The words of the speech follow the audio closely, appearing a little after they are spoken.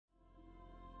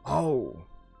Oh.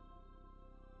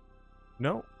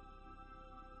 No.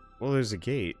 Well, there's a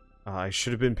gate. I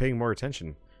should have been paying more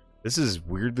attention. This is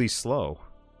weirdly slow.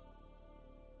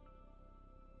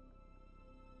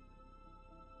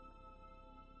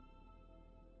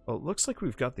 Well, it looks like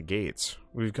we've got the gates.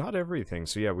 We've got everything.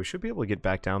 So yeah, we should be able to get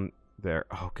back down there.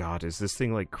 Oh god, is this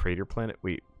thing like Crater Planet?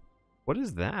 Wait, what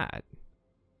is that?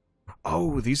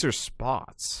 Oh, these are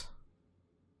spots.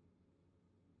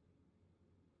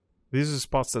 These are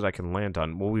spots that I can land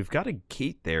on. Well, we've got a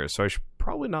gate there, so I should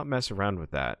probably not mess around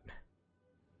with that.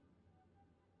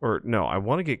 Or, no, I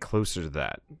want to get closer to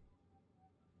that.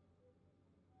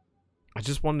 I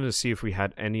just wanted to see if we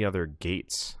had any other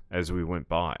gates as we went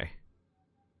by.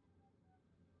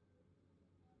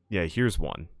 Yeah, here's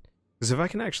one. Because if I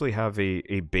can actually have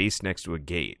a base next to a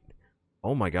gate...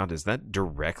 Oh my god, is that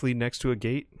directly next to a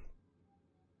gate?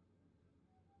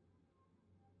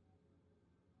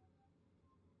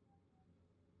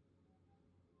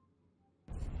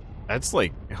 That's,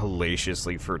 like,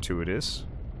 hellaciously fortuitous.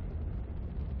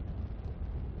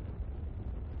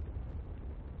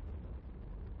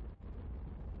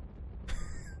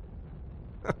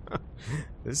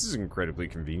 This is incredibly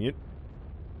convenient.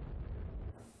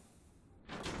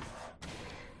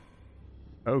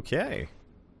 Okay.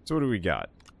 So what do we got?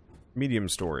 Medium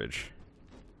storage.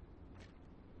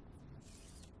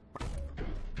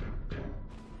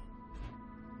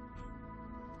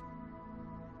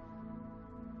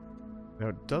 Now,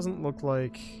 it doesn't look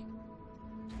like...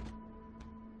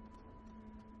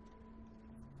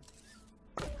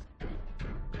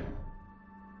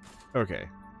 Okay.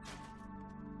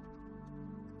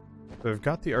 So we've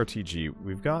got the RTG.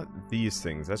 We've got these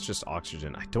things. That's just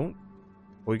oxygen. I don't...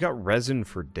 Well, we got resin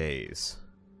for days.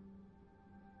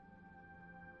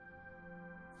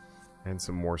 And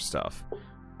some more stuff.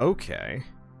 Okay.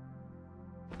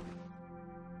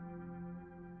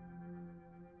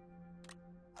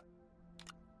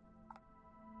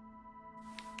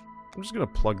 I'm just gonna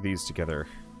plug these together.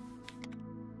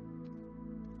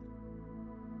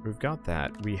 We've got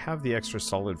that. We have the extra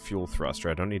solid fuel thruster.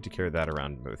 I don't need to carry that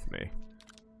around with me.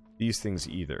 These things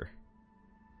either.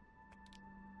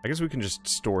 I guess we can just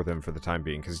store them for the time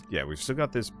being, because, yeah, we've still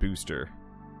got this booster.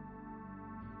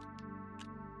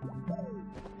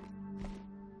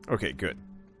 Okay, good.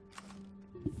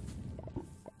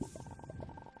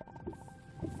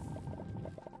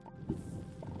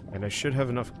 And I should have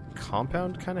enough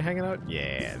compound kind of hanging out?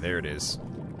 Yeah, there it is.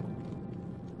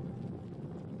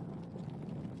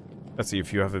 Let's see,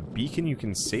 if you have a beacon, you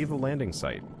can save a landing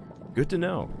site. Good to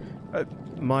know.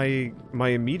 My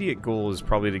immediate goal is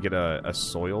probably to get a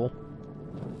soil,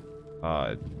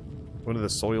 one of the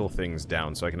soil things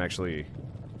down, so I can actually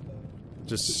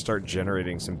just start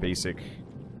generating some basic,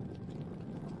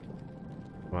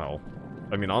 well,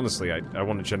 I mean, honestly, I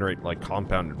want to generate, like,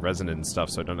 compounded resin and stuff,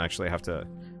 so I don't actually have to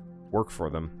work for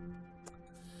them.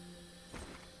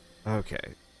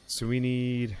 Okay, so we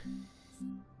need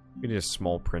a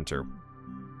small printer.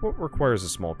 What requires a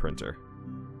small printer?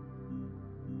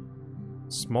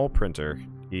 Small printer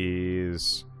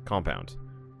is compound.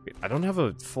 Wait, I don't have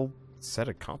a full set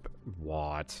of compound.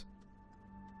 What?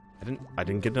 I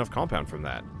didn't get enough compound from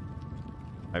that.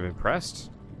 I'm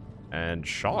impressed and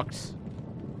shocked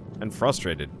and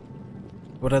frustrated.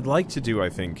 What I'd like to do, I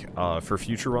think, for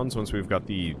future runs, once we've got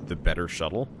the better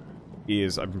shuttle,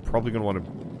 is I'm probably going to want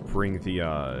to bring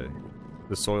the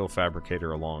soil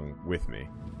fabricator along with me.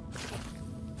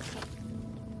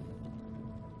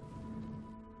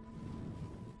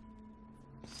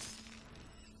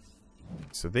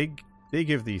 So they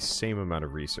give the same amount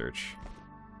of research.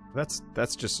 That's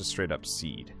just a straight up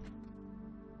seed.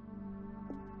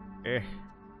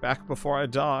 Back before I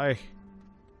die.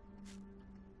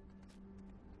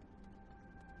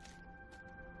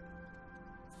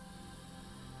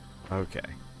 Okay.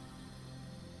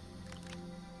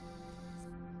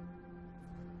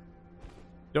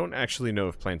 Don't actually know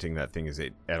if planting that thing is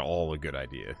at all a good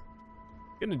idea.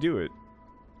 Gonna do it,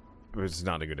 but it's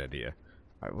not a good idea.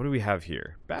 Alright, what do we have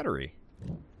here? Battery.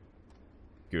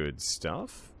 Good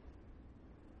stuff.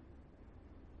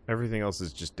 Everything else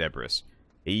is just debris.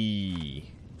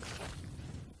 Eee.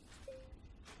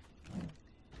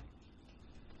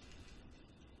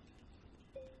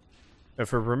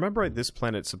 If I remember right, this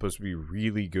planet's supposed to be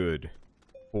really good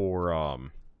for, I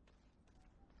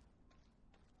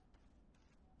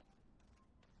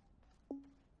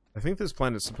think this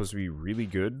planet's supposed to be really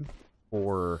good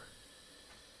for,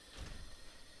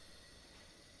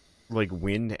 like,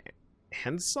 wind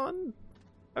and sun?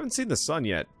 I haven't seen the sun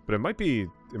yet, but it might be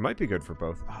good for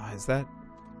both. Ah, is that?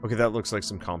 Okay, that looks like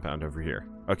some compound over here.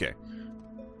 Okay.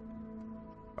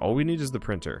 All we need is the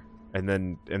printer. And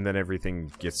then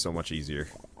everything gets so much easier.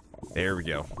 There we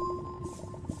go.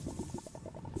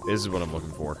 This is what I'm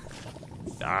looking for.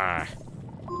 Ah.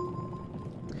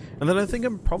 And then I think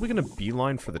I'm probably going to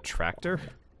beeline for the tractor.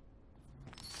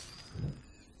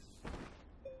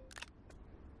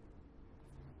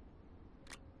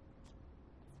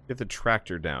 Get the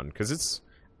tractor down, because it's...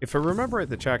 If I remember right,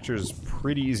 the tractor is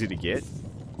pretty easy to get.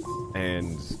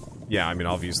 And, yeah, I mean,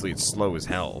 obviously it's slow as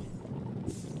hell.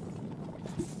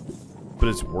 But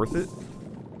it's worth it.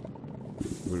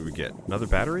 What do we get? Another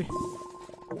battery?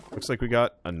 Looks like we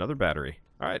got another battery.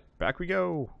 Alright, back we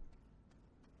go.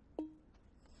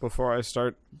 Before I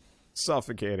start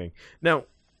suffocating. Now,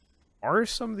 are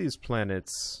some of these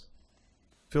planets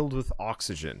filled with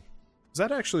oxygen? Because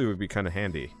that actually would be kind of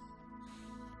handy.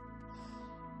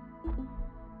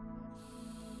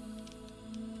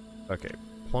 Okay,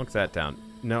 plunk that down.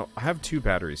 Now, I have 2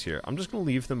 batteries here. I'm just going to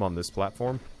leave them on this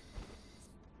platform.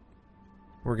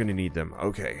 We're going to need them.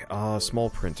 Okay, small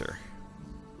printer.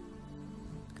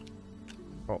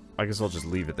 Oh, I guess I'll just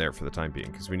leave it there for the time being,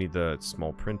 because we need the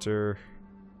small printer.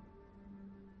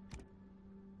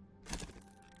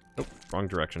 Nope, wrong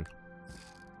direction.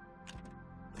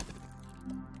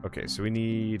 Okay, so we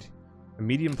need a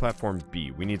medium platform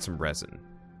B. We need some resin.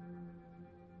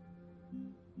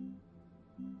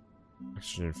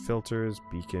 Oxygen filters,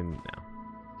 beacon,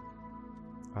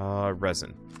 no.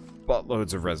 Resin.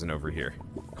 Buttloads of resin over here.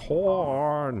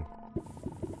 Corn!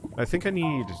 I think I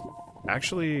need...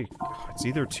 Actually, it's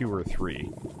either 2 or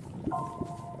 3.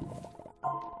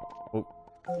 Oh.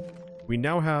 We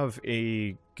now have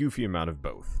a goofy amount of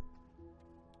both.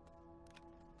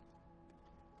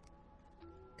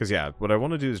 Because, yeah, what I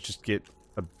want to do is just get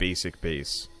a basic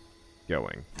base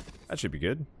going. That should be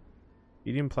good.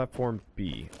 Medium platform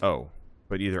B. Oh.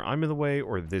 But either I'm in the way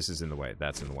or this is in the way.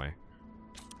 That's in the way.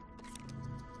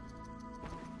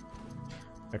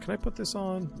 Now, can I put this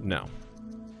on? No.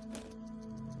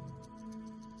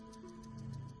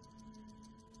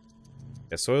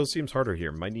 Yeah, soil seems harder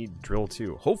here. Might need drill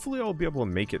too. Hopefully I'll be able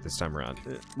to make it this time around.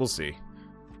 We'll see.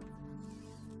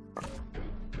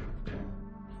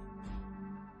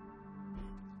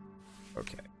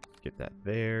 Okay. Get that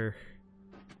there.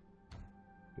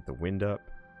 Get the wind up.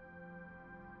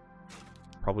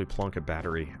 Probably plunk a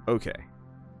battery. Okay.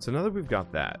 So now that we've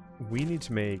got that, we need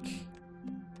to make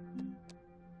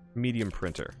medium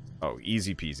printer. Oh,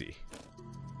 easy peasy.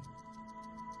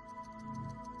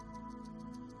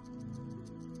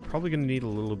 Probably gonna need a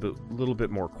little bit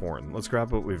more corn. Let's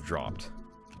grab what we've dropped.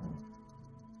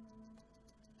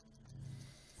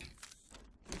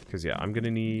 Because yeah, I'm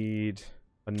gonna need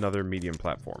another medium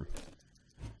platform.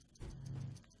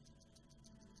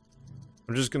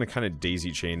 I'm just gonna kind of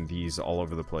daisy chain these all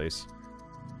over the place.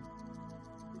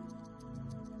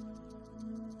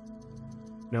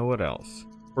 Now what else?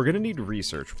 We're gonna need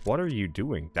research. What are you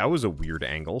doing? That was a weird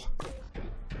angle.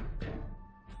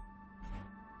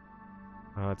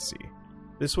 Let's see.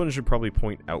 This one should probably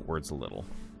point outwards a little.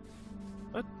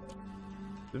 What?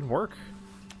 Didn't work?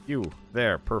 You.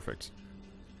 There. Perfect.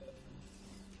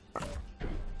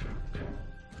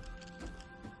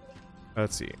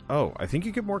 Let's see. Oh, I think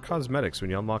you get more cosmetics when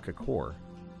you unlock a core.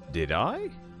 Did I?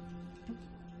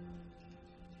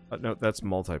 No, that's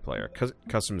multiplayer.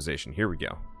 Customization. Here we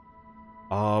go.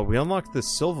 We unlocked the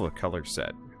Silva color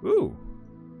set. Ooh.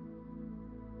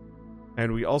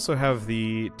 And we also have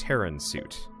the Terran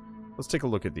suit. Let's take a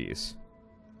look at these.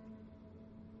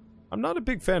 I'm not a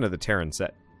big fan of the Terran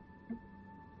set.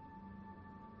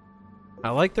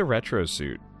 I like the retro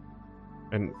suit.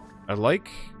 And I like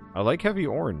heavy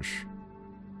orange.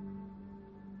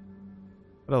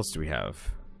 What else do we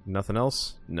have? Nothing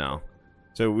else? No.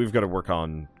 So we've got to work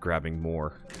on grabbing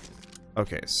more.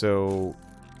 Okay, so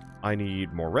I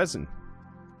need more resin.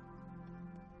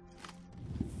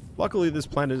 Luckily, this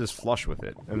planet is flush with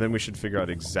it, and then we should figure out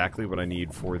exactly what I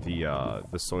need for the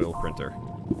soil printer.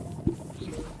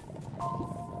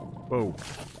 Whoa.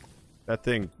 That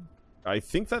thing... I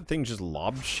think that thing just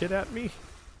lobbed shit at me.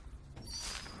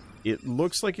 It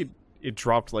looks like it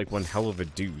dropped like one hell of a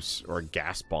deuce, or a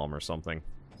gas bomb or something.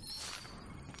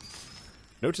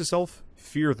 Note to self,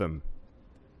 fear them.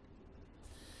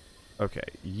 Okay,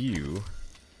 you...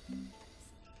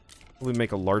 We'll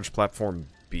make a large platform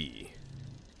B.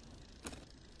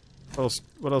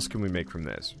 What else can we make from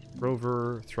this?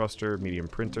 Rover, thruster, medium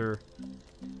printer.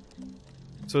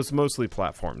 So it's mostly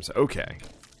platforms. Okay.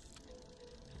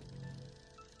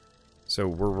 So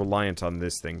we're reliant on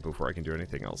this thing before I can do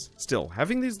anything else. Still,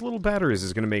 having these little batteries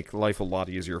is going to make life a lot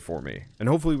easier for me. And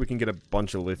hopefully we can get a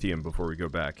bunch of lithium before we go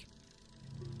back.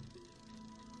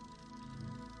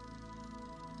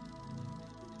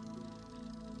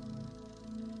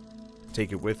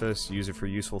 take it with us, use it for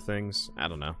useful things. I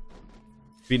don't know.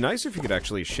 It'd be nice if you could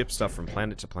actually ship stuff from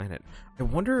planet to planet. I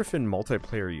wonder if in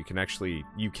multiplayer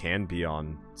you can be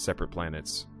on separate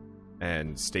planets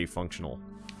and stay functional.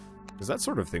 Because that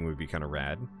sort of thing would be kind of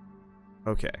rad.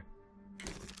 Okay.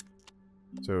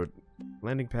 So,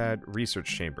 landing pad,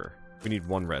 research chamber. We need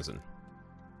 1 resin.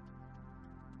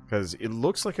 Because it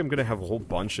looks like I'm going to have a whole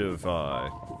bunch of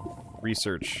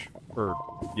research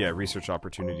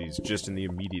opportunities just in the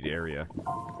immediate area.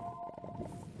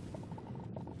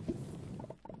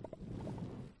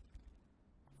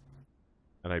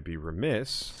 And I'd be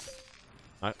remiss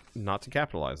not to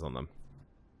capitalize on them.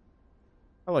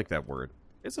 I like that word.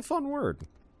 It's a fun word.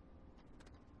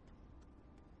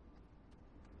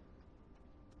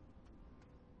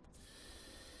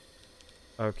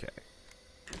 Okay.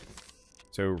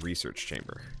 So, research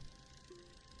chamber.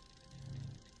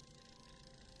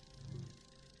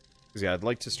 Because, yeah, I'd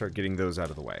like to start getting those out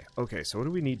of the way. Okay, so what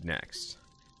do we need next?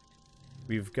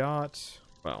 We've got...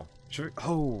 Well,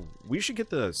 we should get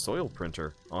the soil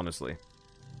printer, honestly.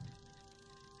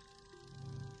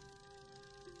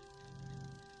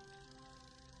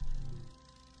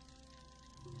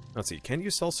 Let's see, can you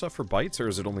sell stuff for bytes, or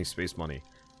is it only space money?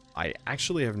 I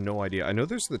actually have no idea. I know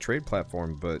there's the trade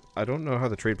platform, but I don't know how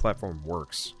the trade platform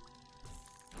works.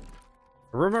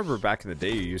 I remember back in the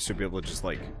day, you used to be able to just,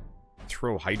 like,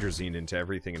 throw hydrazine into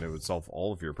everything and it would solve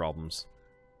all of your problems.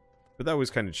 But that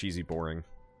was kind of cheesy boring.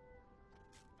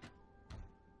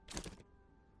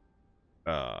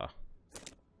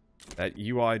 That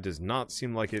UI does not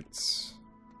seem like it's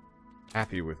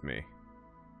happy with me.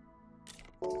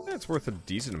 It's worth a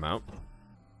decent amount.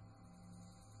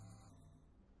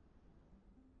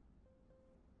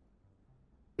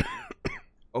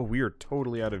 Oh, we are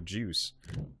totally out of juice.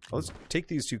 Let's take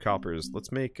these 2 coppers.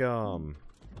 Let's make some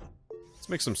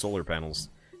solar panels.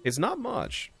 It's not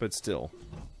much, but still.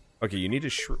 Okay, you need a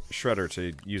shredder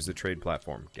to use the trade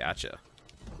platform. Gotcha.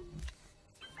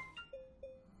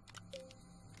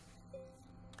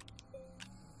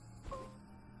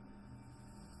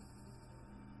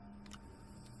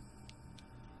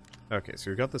 Okay,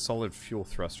 so we've got the solid fuel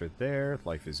thrust right there.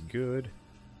 Life is good.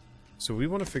 So we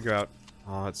want to figure out...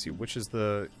 let's see, which is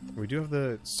the... We do have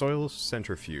the soil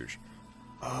centrifuge.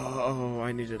 Oh,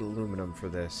 I needed aluminum for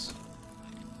this.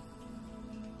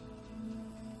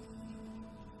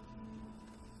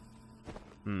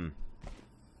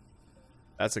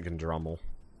 That's a condrummel.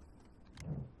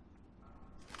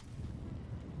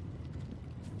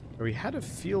 We had a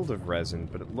field of resin,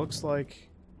 but it looks like...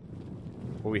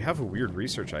 Well, we have a weird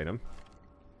research item.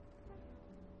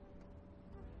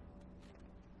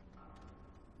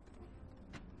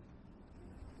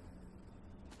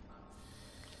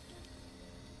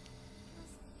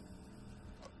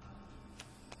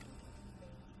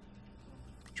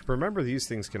 Remember, these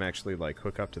things can actually, like,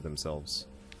 hook up to themselves.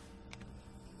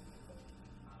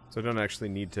 So I don't actually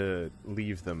need to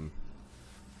leave them.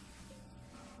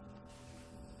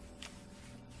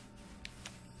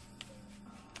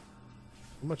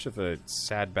 How much of a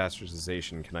sad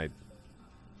bastardization can I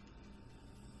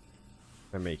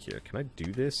make here? Can I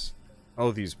do this?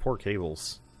 Oh, these poor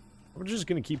cables. I'm just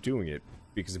gonna keep doing it,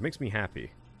 because it makes me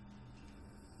happy.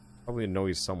 Probably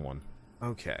annoys someone.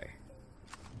 Okay.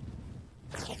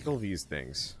 Kill these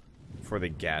things before they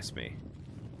gas me.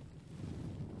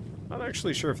 Not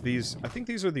actually sure if these... I think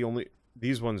these are the only...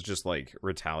 These ones just, like,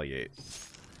 retaliate.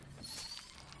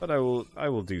 But I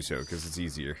will do so, because it's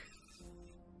easier.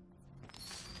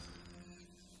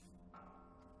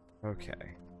 Okay.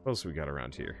 What else we got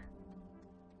around here?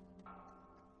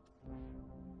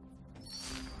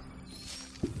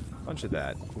 Bunch of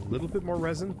that. A little bit more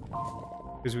resin.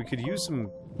 Because we could use some...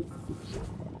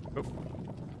 Oh.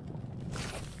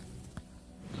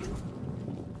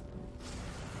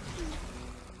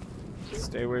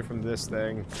 Stay away from this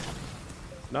thing.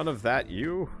 None of that,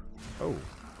 you? Oh.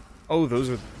 Oh, those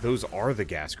are the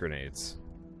gas grenades.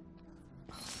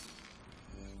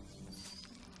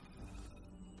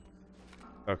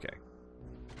 Okay.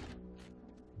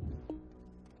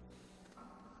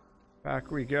 Back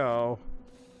we go.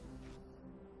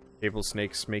 Cable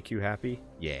snakes make you happy?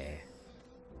 Yeah.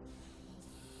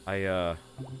 I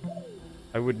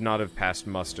would not have passed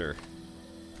muster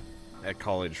at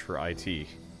college for IT.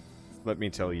 Let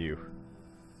me tell you.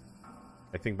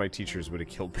 I think my teachers would have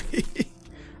killed me.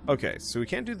 Okay, so we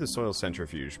can't do the soil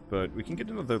centrifuge, but we can get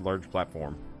another large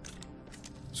platform.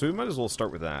 So we might as well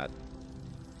start with that.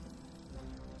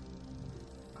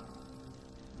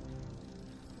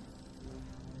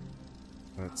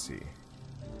 Let's see.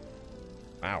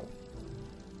 Wow.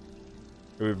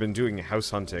 We've been doing house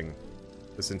hunting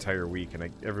this entire week,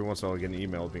 and every once in a while I get an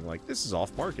email being like, this is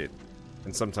off market.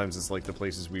 And sometimes it's like the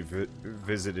places we've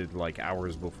visited like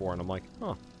hours before, and I'm like,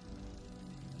 huh.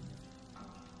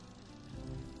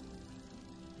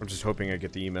 I'm just hoping I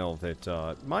get the email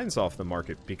that mine's off the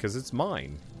market because it's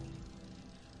mine.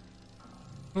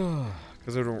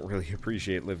 Because I don't really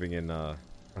appreciate living in a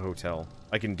hotel.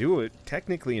 I can do it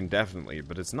technically indefinitely,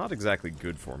 but it's not exactly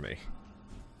good for me.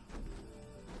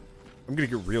 I'm gonna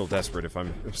get real desperate if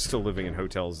I'm still living in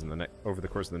hotels in over the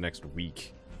course of the next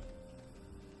week.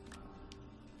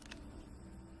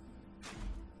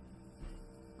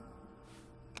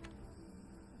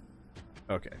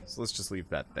 Okay, so let's just leave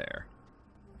that there.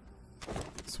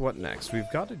 So what next?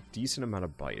 We've got a decent amount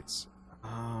of bites.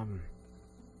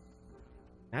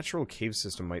 Natural cave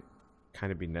system might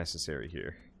kind of be necessary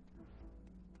here.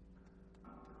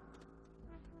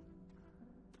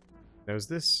 Now is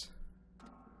this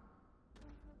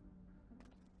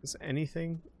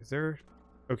anything? Is there...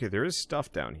 Okay, there is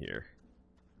stuff down here.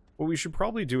 What we should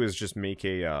probably do is just make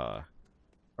a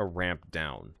ramp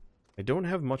down. I don't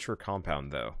have much for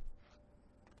compound, though.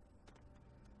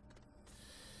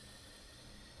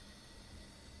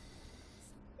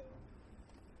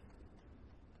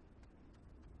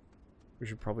 We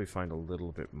should probably find a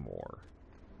little bit more.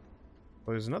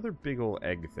 Well, there's another big ol'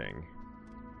 egg thing.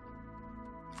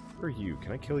 Where are you?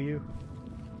 Can I kill you?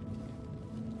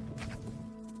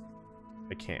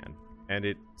 I can. And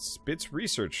it spits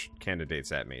research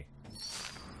candidates at me.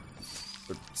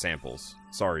 Or samples.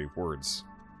 Sorry, words.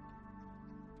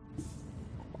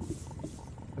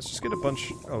 Let's just get a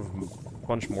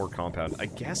bunch more compound. I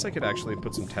guess I could actually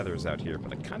put some tethers out here,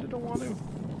 but I kind of don't want to.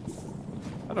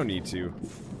 I don't need to.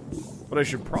 What I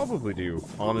should probably do,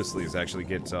 honestly, is actually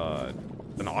get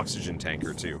an oxygen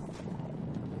tanker, too.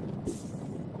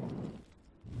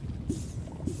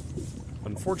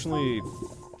 Unfortunately...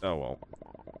 Oh, well.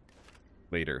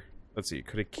 Later. Let's see.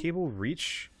 Could a cable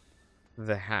reach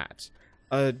the hat?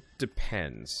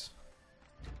 Depends.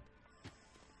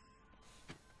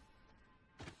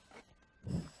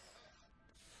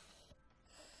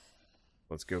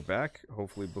 Let's go back,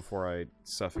 hopefully before I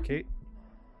suffocate.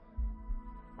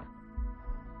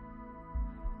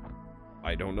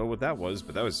 I don't know what that was,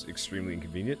 but that was extremely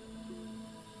inconvenient.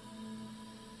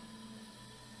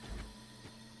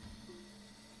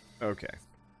 Okay.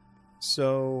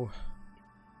 So...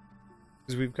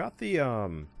 because we've got the,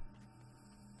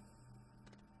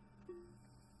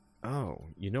 Oh,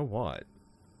 you know what?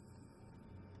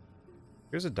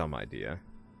 Here's a dumb idea.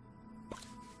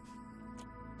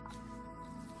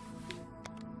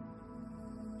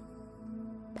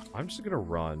 I'm just gonna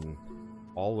run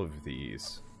all of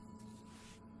these.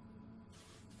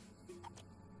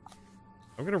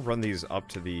 I'm gonna run these up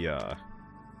to the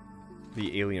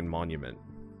alien monument.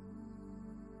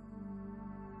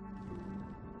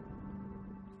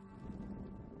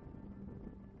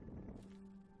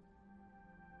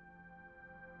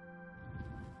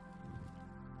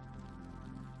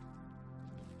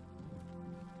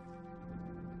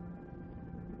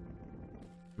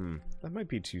 That might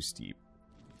be too steep.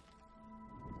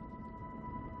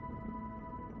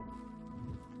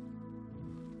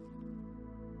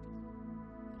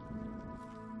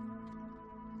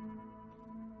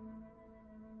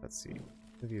 Let's see.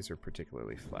 These are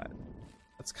particularly flat.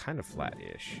 That's kind of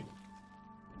flat-ish.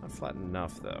 Not flat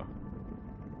enough, though.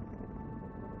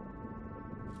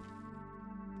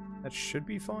 That should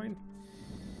be fine.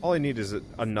 All I need is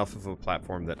enough of a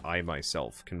platform that I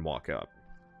myself can walk up.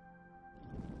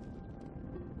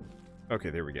 Okay,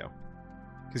 there we go.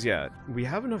 Because, yeah, we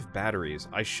have enough batteries.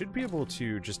 I should be able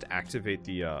to just activate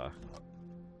the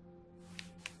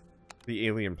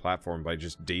alien platform by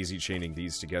just daisy-chaining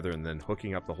these together and then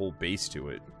hooking up the whole base to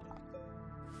it.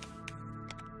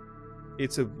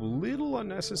 It's a little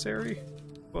unnecessary,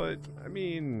 but, I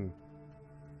mean,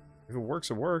 if it works,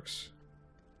 it works.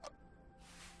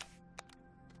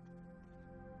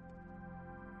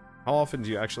 How often do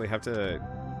you actually have to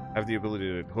have the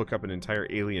ability to hook up an entire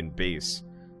alien base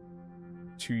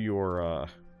to your,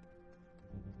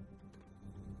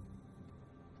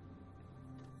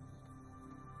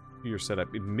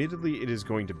 setup? Admittedly, it is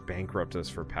going to bankrupt us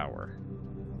for power.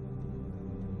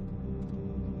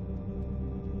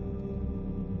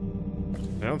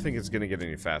 I don't think it's going to get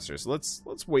any faster, so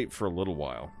let's wait for a little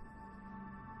while.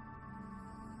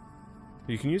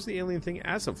 You can use the alien thing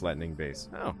as a flattening base.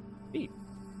 Oh, neat.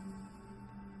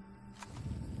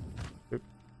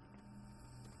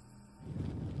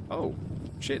 Oh,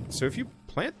 shit. So if you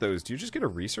plant those, do you just get a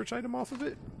research item off of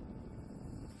it?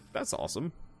 That's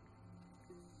awesome.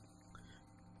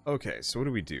 Okay, so what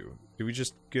do we do? Do we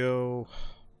just go...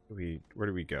 Where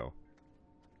do we go?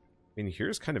 mean,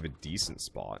 here's kind of a decent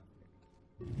spot.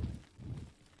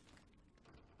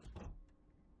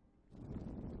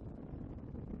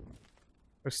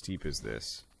 How steep is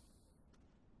this?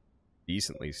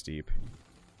 Decently steep.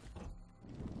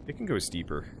 It can go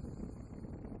steeper.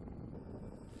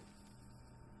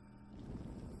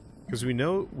 Because we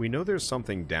know there's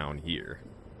something down here.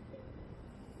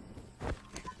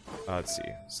 Let's see.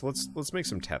 So let's make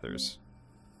some tethers.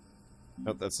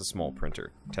 Oh, that's a small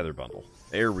printer. Tether bundle.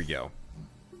 There we go.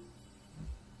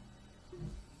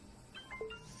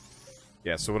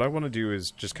 Yeah, so what I want to do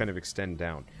is just kind of extend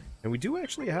down. And we do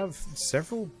actually have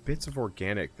several bits of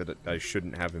organic that I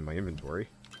shouldn't have in my inventory.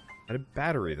 And a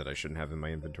battery that I shouldn't have in my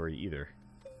inventory either.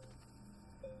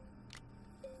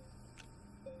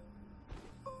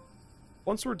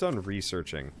 Once we're done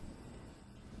researching,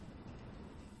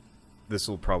 this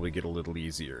will probably get a little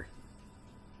easier.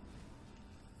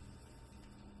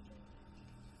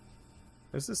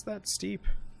 Is this that steep?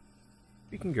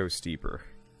 We can go steeper.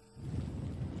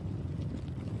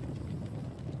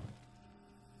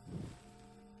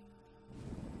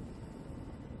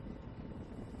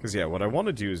 Because, yeah, what I want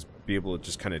to do is be able to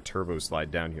just kind of turbo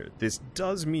slide down here. This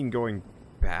does mean going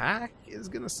back is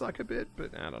going to suck a bit,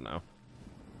 but I don't know.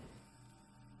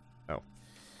 Oh.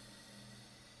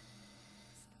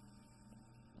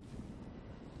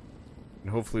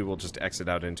 And hopefully we'll just exit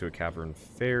out into a cavern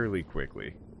fairly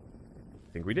quickly.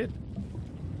 I think we did.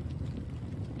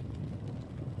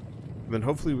 And then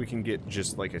hopefully we can get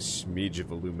just like a smidge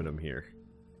of aluminum here.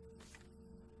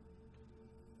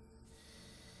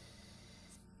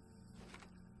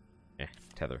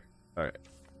 Tether. Alright.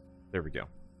 There we go.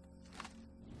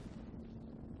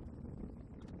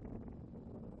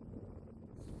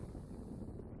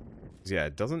 Yeah,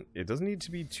 it doesn't need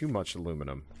to be too much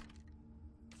aluminum.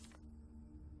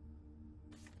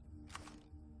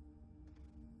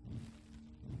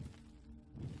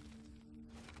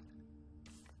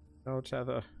 Oh,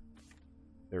 tether.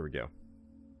 There we go.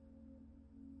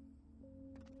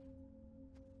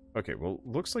 Okay, well,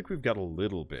 looks like we've got a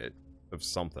little bit of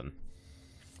something.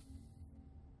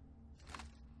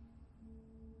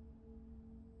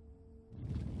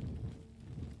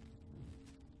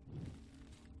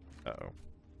 Uh-oh.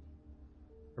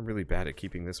 I'm really bad at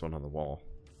keeping this one on the wall.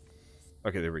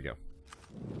 Okay, there we go.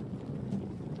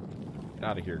 Get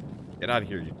out of here. Get out of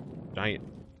here, you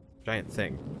giant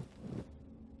thing.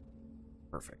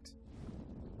 Perfect.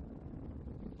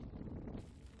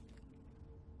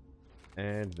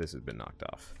 And this has been knocked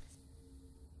off.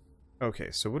 Okay,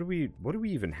 so what do we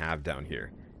even have down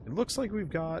here? It looks like we've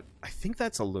got, I think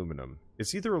that's aluminum.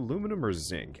 It's either aluminum or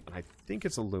zinc, and I think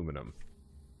it's aluminum.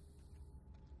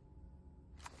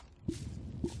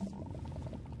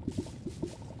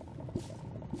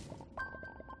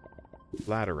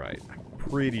 Laterite. I'm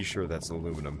pretty sure that's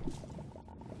aluminum.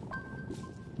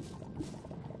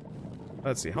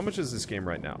 Let's see, how much is this game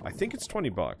right now? I think it's 20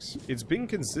 bucks. It's been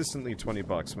consistently 20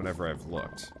 bucks whenever I've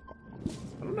looked.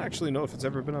 I don't actually know if it's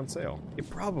ever been on sale. It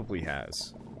probably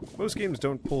has. Most games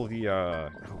don't pull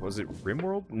the, was it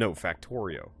RimWorld? No,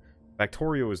 Factorio.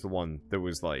 Factorio is the one that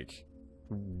was like,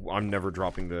 I'm never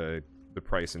dropping the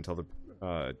price until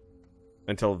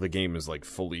the game is like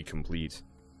fully complete.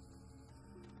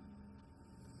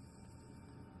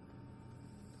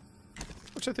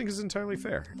 Which I think is entirely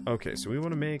fair. Okay, so we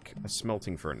want to make a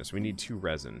smelting furnace. We need 2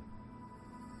 resin.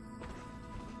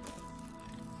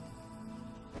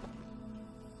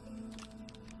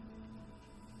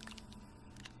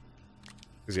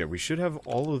 Because, yeah, we should have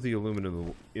all of the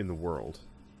aluminum in the world.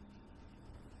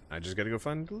 I just gotta go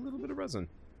find a little bit of resin.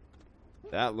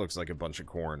 That looks like a bunch of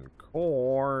corn.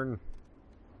 Corn!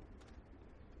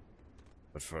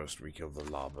 But first, we kill the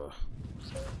lava.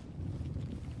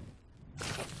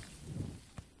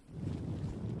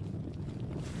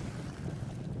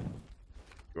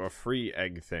 A free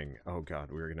egg thing. Oh god,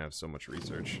 we're gonna have so much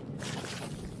research.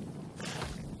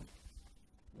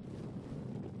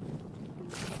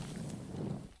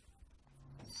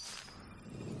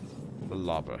 The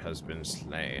lava has been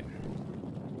slain.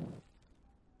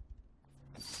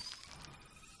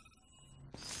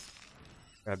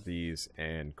 Grab these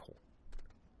and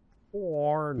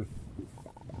corn.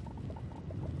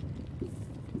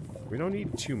 We don't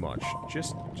need too much,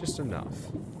 just enough.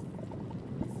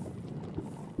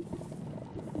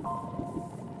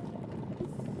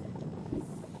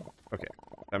 Okay,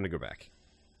 time to go back.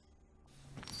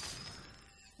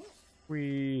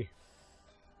 I'd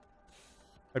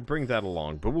bring that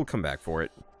along, but we'll come back for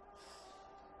it.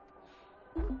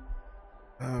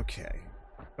 Okay.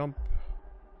 Jump.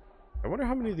 I wonder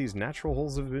how many of these natural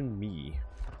holes have been me.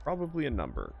 Probably a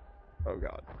number. Oh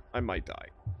god. I might die.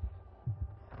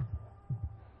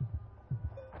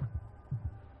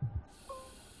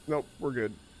 Nope, we're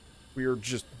good. We are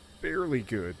just barely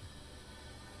good.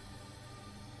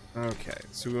 Okay,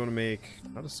 so we want to make,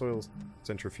 not a soil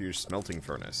centrifuge, smelting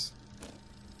furnace.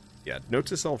 Yeah, note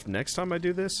to self, next time I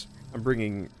do this, I'm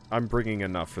bringing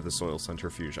enough for the soil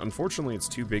centrifuge. Unfortunately, it's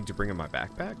too big to bring in my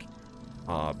backpack.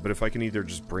 But if I can either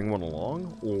just bring one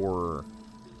along, or...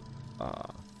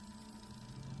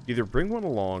 either bring one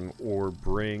along, or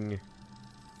bring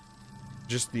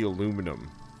just the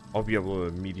aluminum, I'll be able to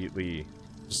immediately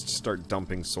just start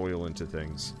dumping soil into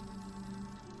things.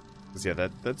 Because, yeah,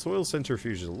 that soil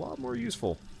centrifuge is a lot more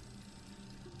useful.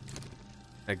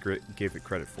 I gave it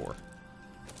credit for.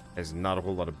 Has not a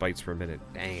whole lot of bytes per minute.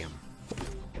 Damn.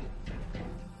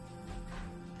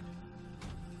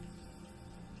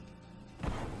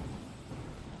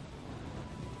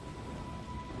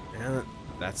 Yeah,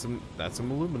 that's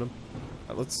some aluminum.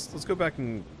 Let's go back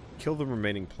and kill the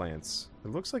remaining plants.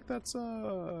 It looks like that's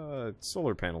a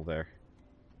solar panel there.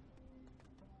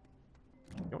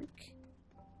 Yoink.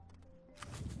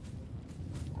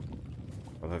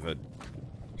 I'll have a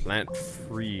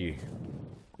plant-free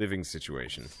living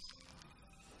situation.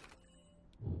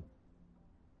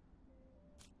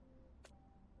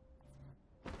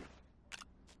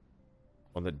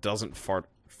 One that doesn't fart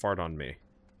on me.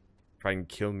 Try and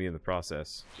kill me in the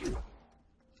process.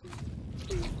 I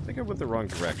think I went the wrong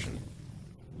direction.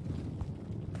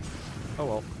 Oh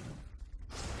well.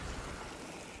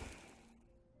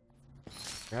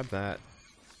 Grab that.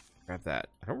 Grab that.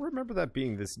 I don't remember that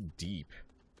being this deep.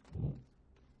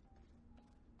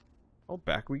 Oh,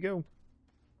 back we go.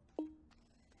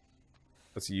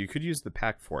 Let's see, you could use the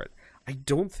pack for it. I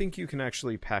don't think you can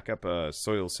actually pack up a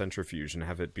soil centrifuge and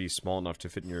have it be small enough to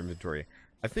fit in your inventory.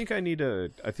 I think I'd need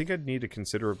a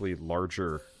considerably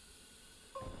larger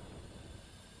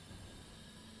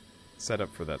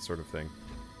setup for that sort of thing.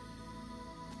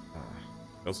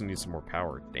 I also need some more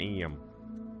power. Damn.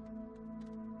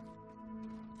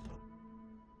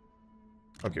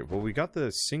 Okay, well, we got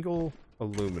the single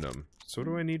aluminum. So what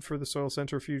do I need for the soil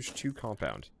centrifuge? 2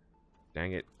 compound.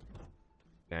 Dang it.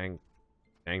 Dang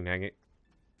it.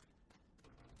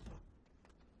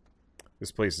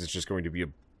 This place is just going to be a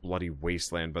bloody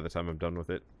wasteland by the time I'm done with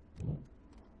it.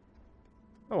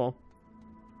 Oh well.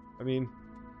 I mean,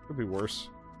 could be worse.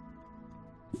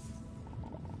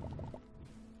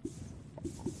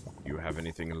 You have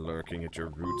anything lurking at your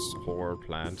roots, horror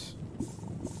plant?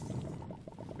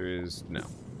 There is no.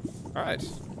 Alright.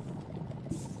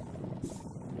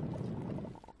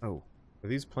 Oh, are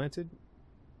these planted?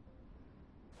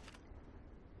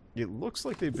 It looks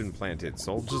like they've been planted,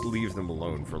 so I'll just leave them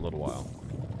alone for a little while.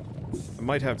 I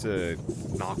might have to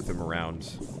knock them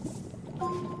around.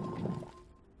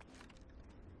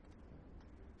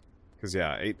 Because,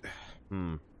 yeah,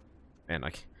 man,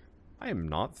 I am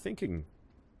not thinking...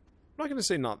 I'm not going to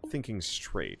say not thinking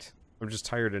straight. I'm just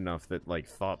tired enough that, like,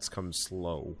 thoughts come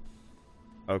slow.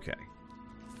 Okay.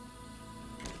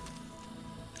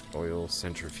 Oil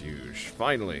centrifuge.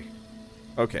 Finally!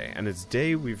 Okay, and it's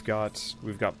day. We've got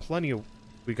plenty of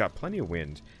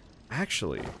wind.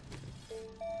 Actually,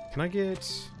 can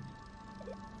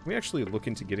we actually look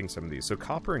into getting some of these? So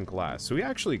copper and glass. So we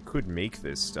actually could make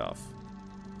this stuff.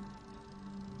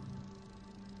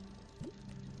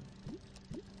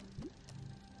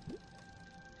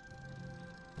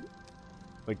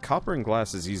 Like, copper and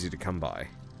glass is easy to come by.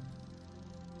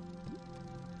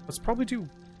 Let's probably do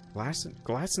glass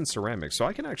and ceramic, so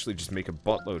I can actually just make a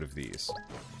buttload of these.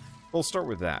 We'll start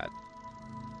with that.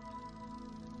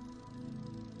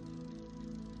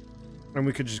 And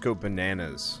we could just go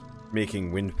bananas,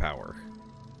 making wind power.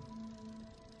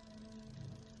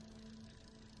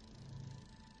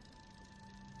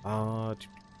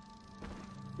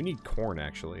 We need corn,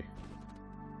 actually.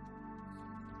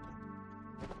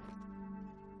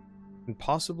 And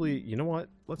possibly, you know what?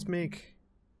 Let's make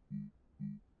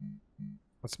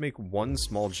one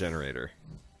small generator.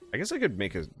 I guess I could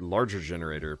make a larger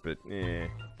generator, but eh.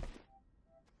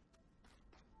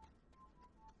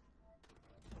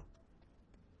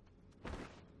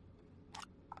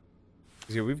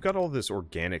 Yeah, we've got all this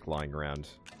organic lying around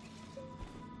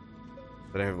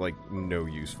that I have, like, no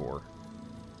use for.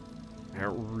 I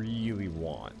don't really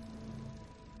want.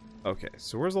 Okay,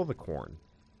 so where's all the corn?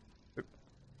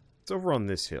 It's over on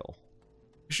this hill.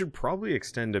 We should probably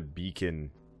extend a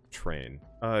beacon train.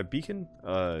 Beacon?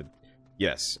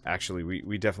 Yes, actually,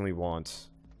 we definitely want...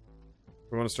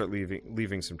 We want to start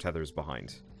leaving some tethers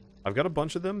behind. I've got a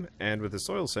bunch of them, and with the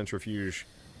soil centrifuge,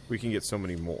 we can get so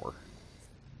many more.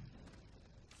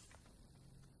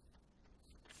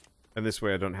 And this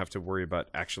way I don't have to worry about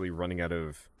actually running out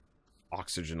of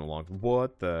oxygen along.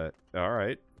 What the...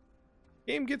 Alright.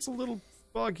 Game gets a little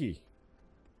Buggy.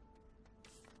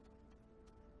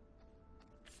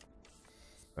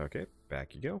 Okay,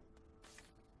 back you go.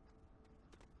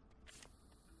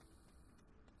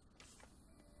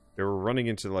 They were running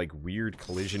into, like, weird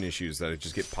collision issues that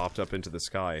just get popped up into the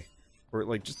sky. Where it,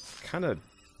 like, just kind of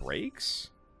breaks?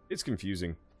 It's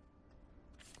confusing.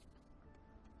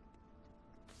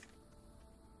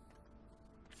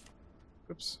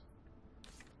 Oops.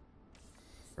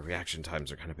 The reaction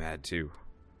times are kind of bad, too.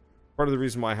 Part of the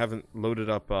reason why I haven't loaded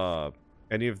up,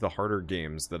 any of the harder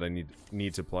games that I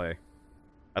need to play.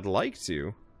 I'd like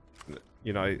to.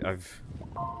 You know, I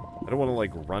don't want to,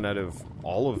 like, run out of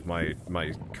all of my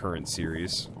current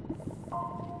series.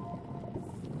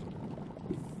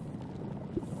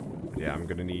 Yeah, I'm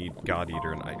gonna need God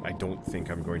Eater, and I don't think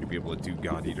I'm going to be able to do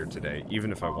God Eater today,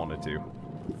 even if I wanted to.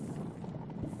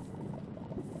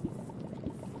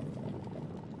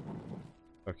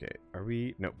 Okay, are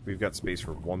we... No, we've got space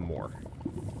for one more.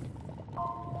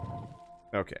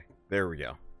 Okay, there we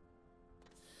go.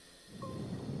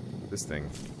 This thing...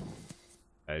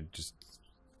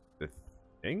 The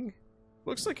thing?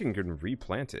 Looks like I can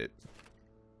replant it.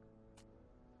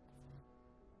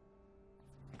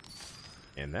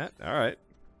 And that? Alright.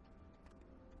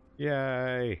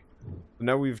 Yay!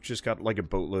 Now we've just got like a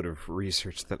boatload of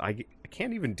research that I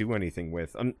can't even do anything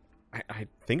with. I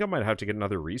think I might have to get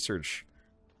another research.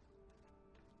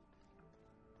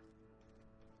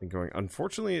 Going.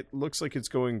 Unfortunately, it looks like it's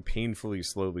going painfully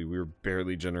slowly. We're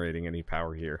barely generating any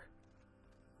power here.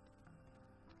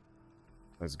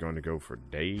 That's going to go for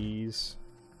days.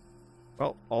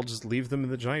 Well, I'll just leave them in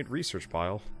the giant research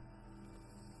pile.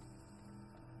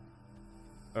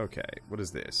 Okay, what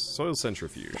is this? Soil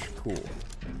centrifuge. Cool.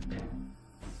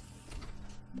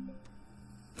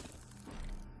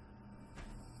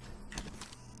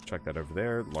 Check that over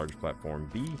there. Large platform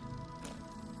B.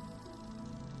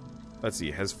 Let's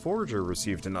see, has Forager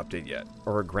received an update yet?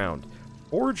 Or a ground?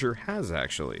 Forager has,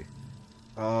 actually.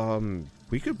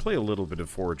 We could play a little bit of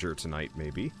Forager tonight,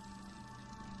 maybe.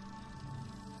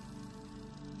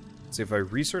 Let's see, if I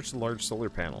research the large solar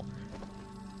panel.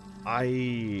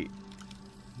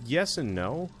 Yes and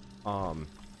no.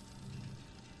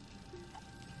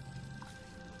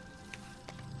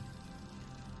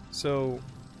 So...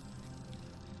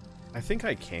 I think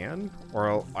I can,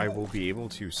 or I will be able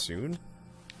to soon.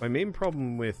 My main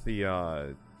problem with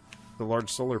the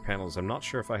large solar panels, I'm not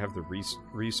sure if I have the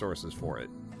resources for it.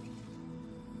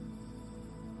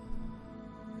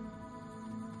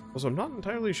 Also, I'm not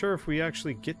entirely sure if we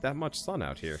actually get that much sun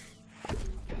out here.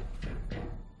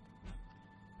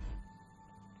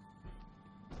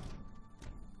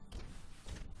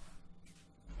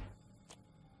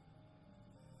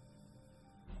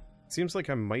 Seems like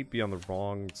I might be on the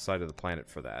wrong side of the planet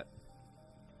for that.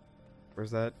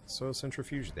 Where's that soil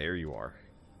centrifuge? There you are.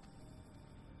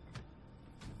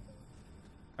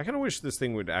 I kind of wish this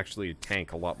thing would actually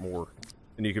tank a lot more,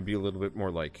 and you could be a little bit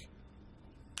more, like,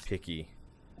 picky.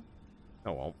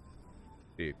 Oh well.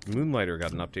 Dude, Moonlighter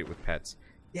got an update with pets.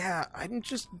 Yeah, I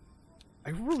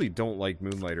really don't like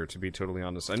Moonlighter, to be totally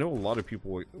honest. I know a lot of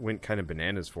people went kind of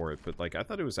bananas for it, but, like, I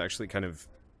thought it was actually kind of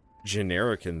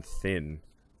generic and thin.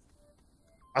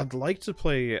 I'd like to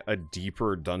play a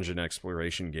deeper dungeon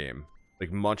exploration game.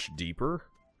 Like, much deeper.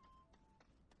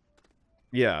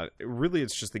 Yeah, really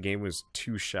it's just the game was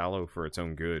too shallow for its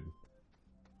own good.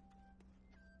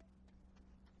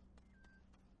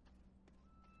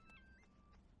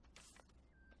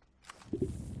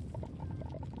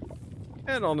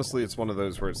 And honestly, it's one of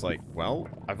those where it's like, well,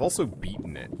 I've also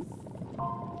beaten it.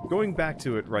 Going back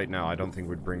to it right now, I don't think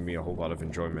would bring me a whole lot of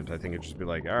enjoyment. I think it'd just be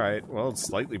like, alright, well, it's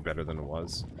slightly better than it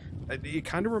was. It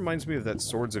kind of reminds me of that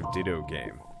Swords of Ditto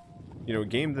game. You know, a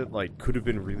game that, like, could have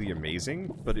been really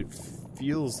amazing, but it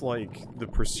feels like the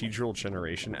procedural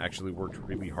generation actually worked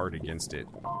really hard against it.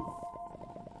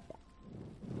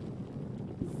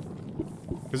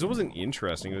 Because it wasn't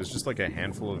interesting, it was just like a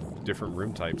handful of different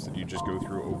room types that you just go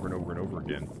through over and over and over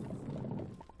again.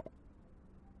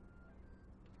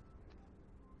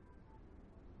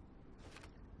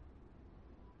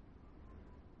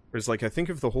 Whereas, like, I think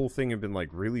if the whole thing had been, like,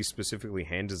 really specifically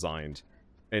hand-designed,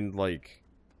 and, like,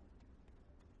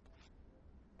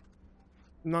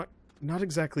 not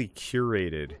exactly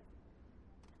curated,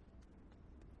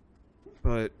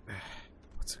 but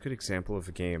what's a good example of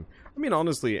a game? I mean,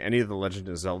 honestly, any of the Legend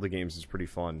of Zelda games is pretty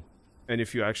fun. And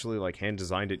if you actually, like,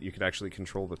 hand-designed it, you could actually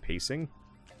control the pacing,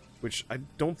 which I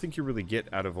don't think you really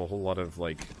get out of a whole lot of,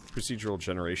 like, procedural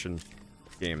generation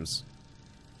games.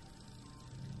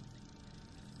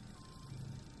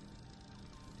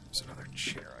 There's another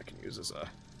chair I can use as a...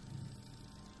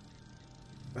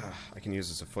 I can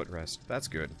use as a footrest. That's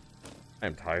good.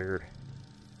 I'm tired.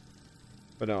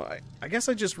 But no, I guess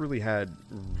I just really had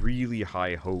really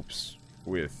high hopes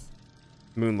with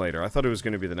Moonlighter. I thought it was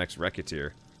going to be the next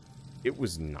Racketeer. It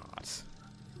was not.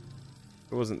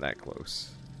 It wasn't that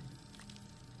close.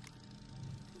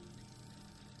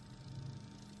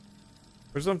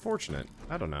 It was unfortunate.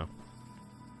 I don't know.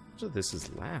 So this is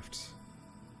left.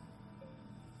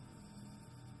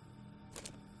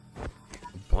 A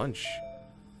bunch.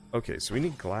 Okay, so we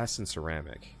need glass and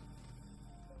ceramic.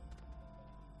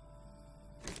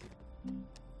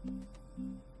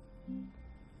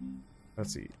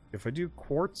 Let's see. If I do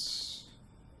quartz...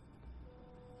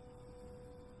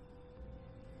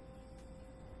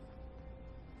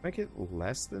 Can I get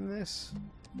less than this?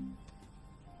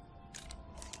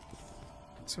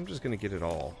 So I'm just gonna get it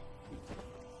all.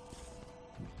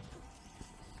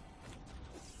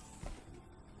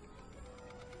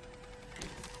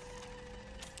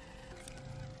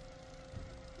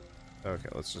 Okay,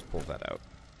 let's just pull that out.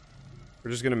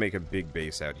 We're just gonna make a big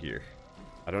base out here.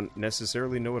 I don't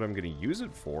necessarily know what I'm gonna use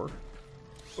it for,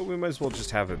 but we might as well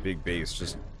just have a big base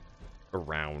just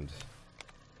around.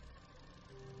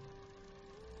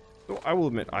 So I will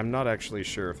admit, I'm not actually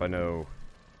sure if I know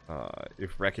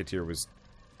if Racketeer was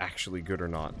actually good or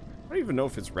not. I don't even know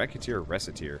if it's Racketeer or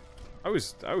Reciteer. I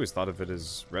always thought of it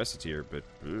as Reciteer, but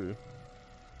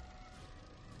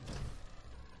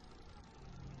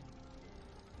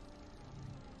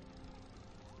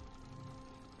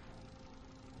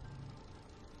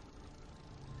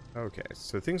okay,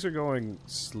 so things are going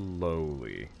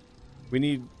slowly. We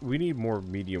need more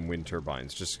medium wind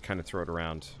turbines, just to kind of throw it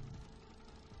around.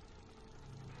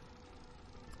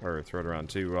 Or throw it around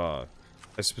too. I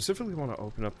specifically want to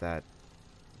open up that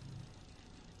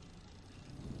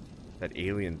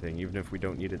alien thing, even if we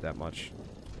don't need it that much.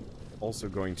 Also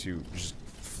going to just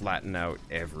flatten out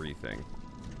everything.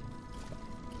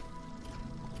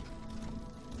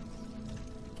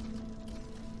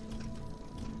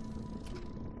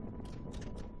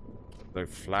 The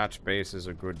flat base is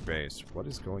a good base. What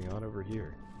is going on over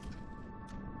here?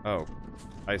 Oh,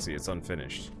 I see. It's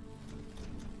unfinished.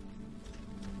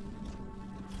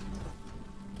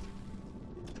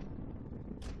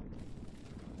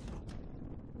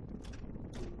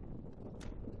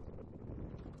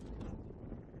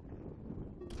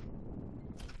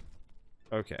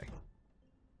 Okay.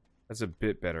 That's a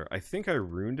bit better. I think I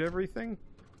ruined everything.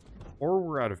 Or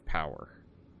we're out of power.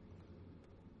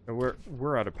 No,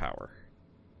 we're out of power.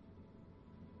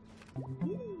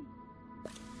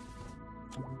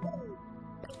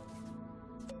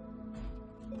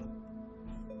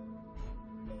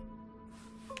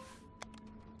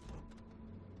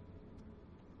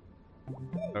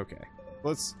 Okay.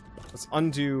 Let's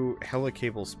undo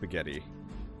helicable spaghetti.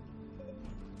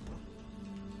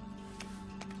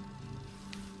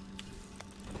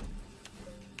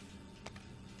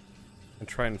 And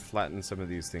try and flatten some of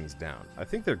these things down. I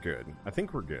think they're good. I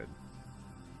think we're good.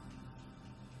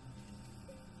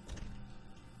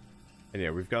 And yeah,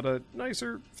 we've got a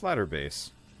nicer, flatter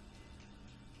base.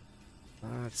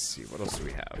 Let's see, what else do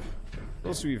we have?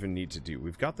 What else do we even need to do?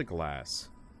 We've got the glass.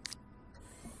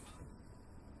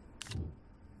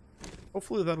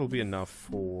 Hopefully that'll be enough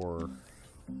for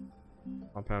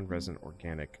compound resin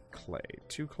organic clay.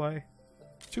 2 clay?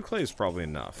 2 clay is probably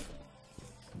enough.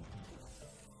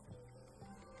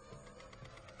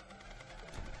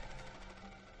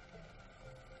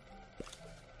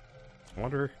 I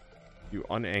wonder, you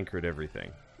unanchored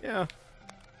everything. Yeah.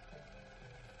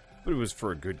 But it was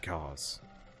for a good cause.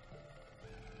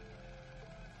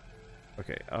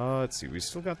 Okay, let's see. We've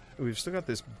still got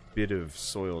this bit of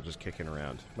soil just kicking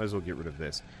around. Might as well get rid of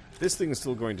this. This thing is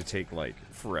still going to take, like,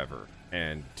 forever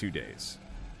and 2 days.